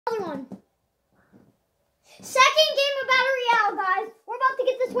Another one. Second game of Battle Royale, guys. We're about to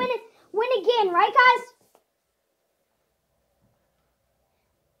get this win again, right, guys?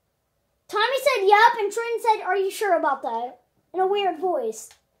 Tommy said, yup, and Trin said, are you sure about that? In a weird voice.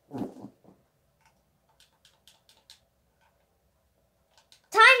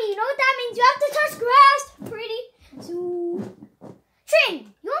 Tommy, you know what that means? You have to touch grass. Pretty soon.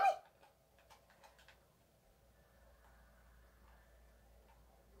 Trin, you want me?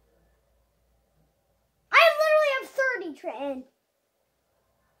 I literally have 30, Trin.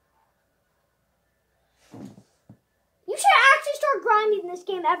 You should actually start grinding this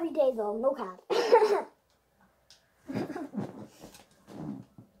game every day, though. No cap.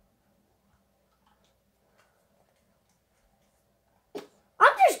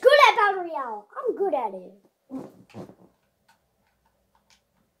 I'm just good at Battle Royale. I'm good at it.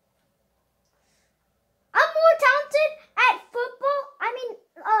 I'm more talented at football. I mean,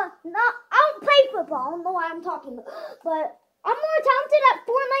 I don't play football. I don't know what I'm talking about. But I'm more talented at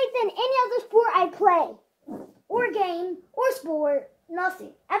Fortnite than any other sport I play. Or game, or sport,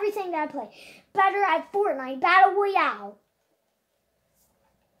 nothing. Everything that I play. Better at Fortnite, Battle Royale.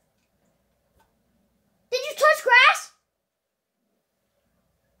 Did you touch grass?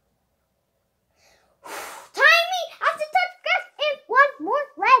 Timey has to touch grass in one more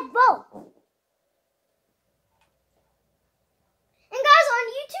level. And guys, on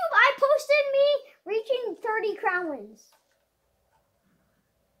YouTube, I posted me reaching 30 crown wins.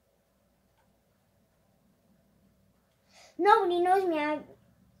 Nobody knows me.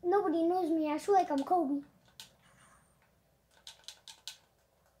 Nobody knows me. I feel like I'm Kobe.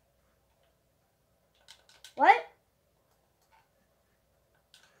 What?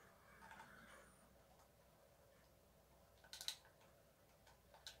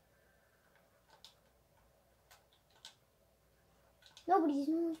 Nobody's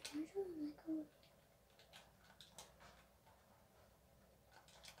knows me. I feel like Kobe.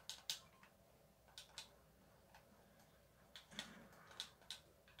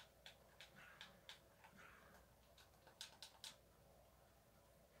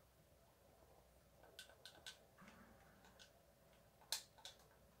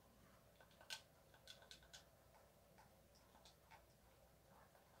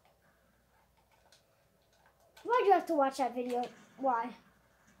 Why'd you have to watch that video? Why?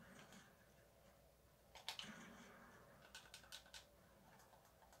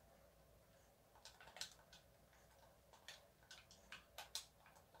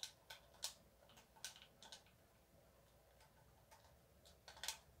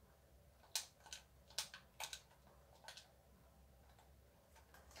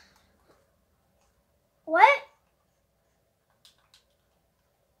 What?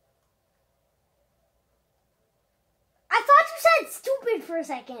 I thought you said stupid for a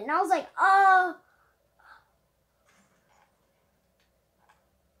second, and I was like,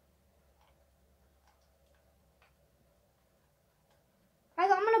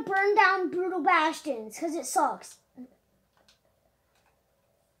 Guys, I'm gonna burn down Brutal Bastions, because it sucks.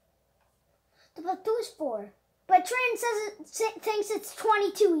 The 2 is 4. But Trin thinks it's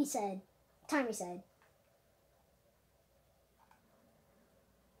 22, he said. Timey said.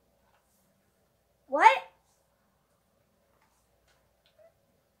 What?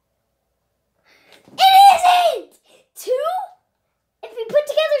 It isn't! 2? If we put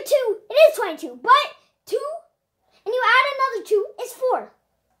together 2, it is 22. But 2, and you add another 2, is 4.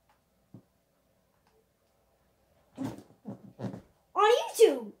 On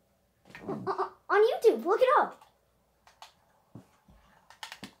YouTube. On YouTube, look it up.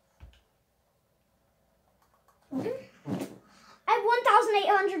 I have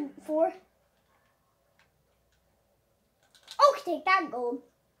 1,804. Oh, take that gold.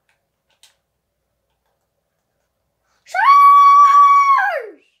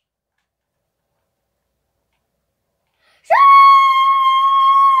 Charge! Charge!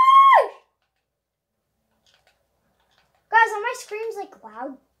 Guys, are my screams like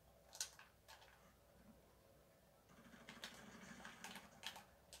loud?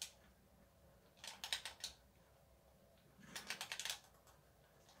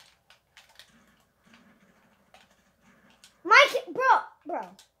 Bro.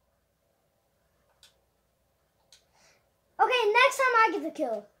 Okay, next time I get the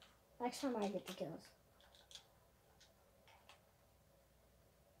kill. Next time I get the kills.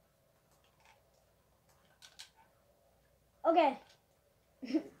 Okay.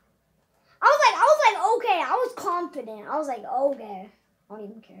 I was like, okay. I was confident. I was like, okay. I don't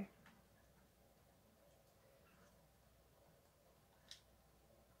even care.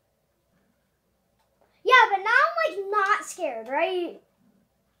 Yeah, but now I'm like not scared, right?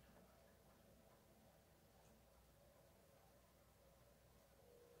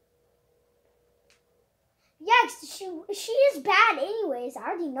 Yeah, 'cause she is bad anyways. I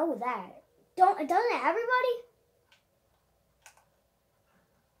already know that. Doesn't everybody?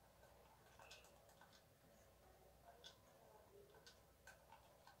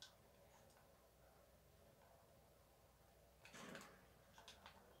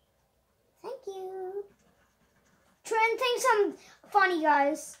 Thank you. Trent thinks I'm funny,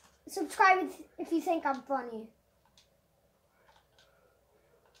 guys. Subscribe if you think I'm funny.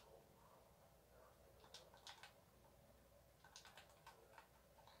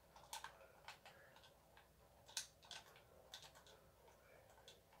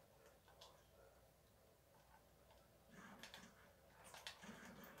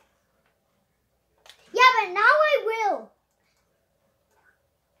 Yeah, but now I will.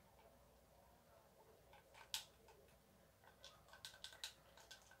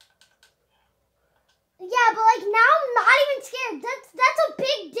 Yeah, but like now I'm not even scared. That's a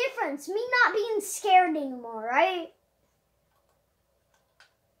big difference. Me not being scared anymore, right?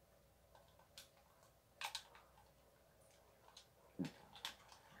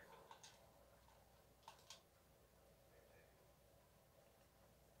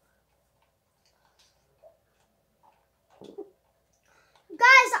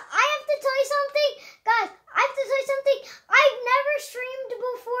 Guys, I have to tell you something. I've never streamed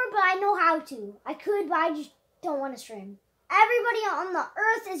before, but I know how to. I could, but I just don't want to stream. Everybody on the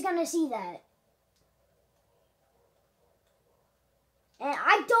earth is going to see that. And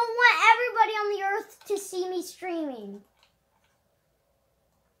I don't want everybody on the earth to see me streaming.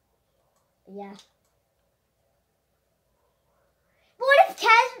 Yeah. But what if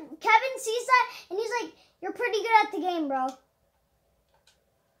Kevin sees that and he's like, you're pretty good at the game, bro?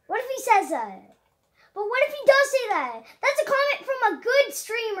 What if he says that? But what if he does say that? That's a comment from a good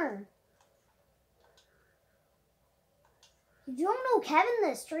streamer. You don't know Kevin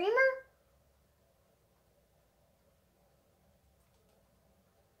the streamer?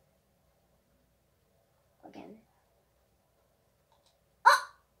 Okay. Oh!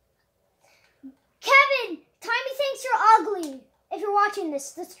 Kevin! Timmy thinks you're ugly. If you're watching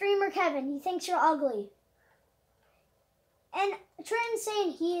this, the streamer Kevin, he thinks you're ugly. And Trent's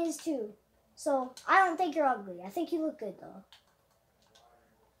saying he is too. So, I don't think you're ugly. I think you look good, though.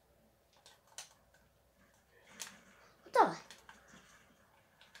 What the?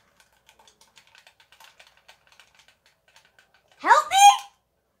 Help me!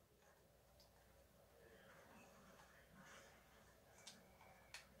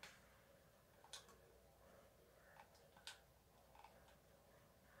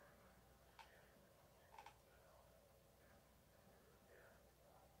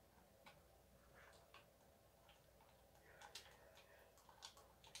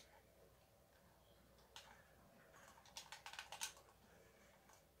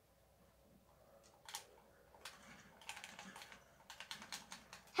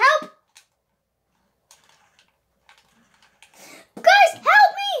 Help! Guys, help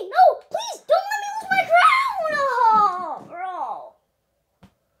me! No, please, don't let me lose my crown! Oh, bro.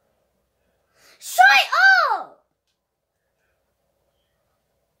 Shut up!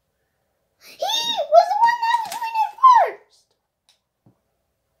 He was the one that was doing it first!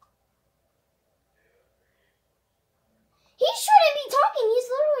 He shouldn't be talking. He's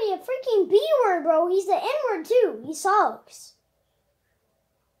literally a freaking B-word, bro. He's the N-word, too. He sucks.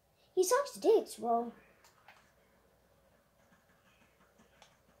 He sucks dicks, bro.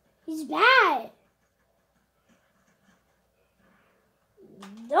 He's bad.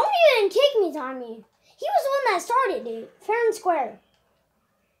 Don't even kick me, Tommy. He was the one that started it. Fair and square.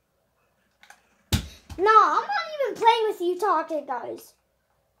 No, I'm not even playing with you talking, guys.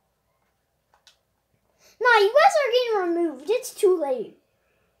 Nah, you guys are getting removed. It's too late.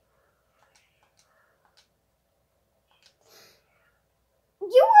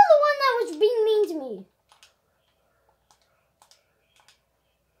 You were the one that was being mean to me.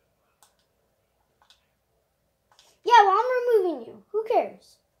 Yeah, well, I'm removing you. Who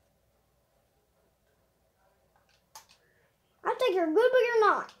cares? I think you're good, but you're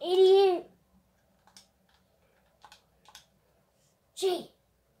not, idiot. Gee.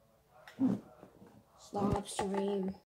 Stop stream.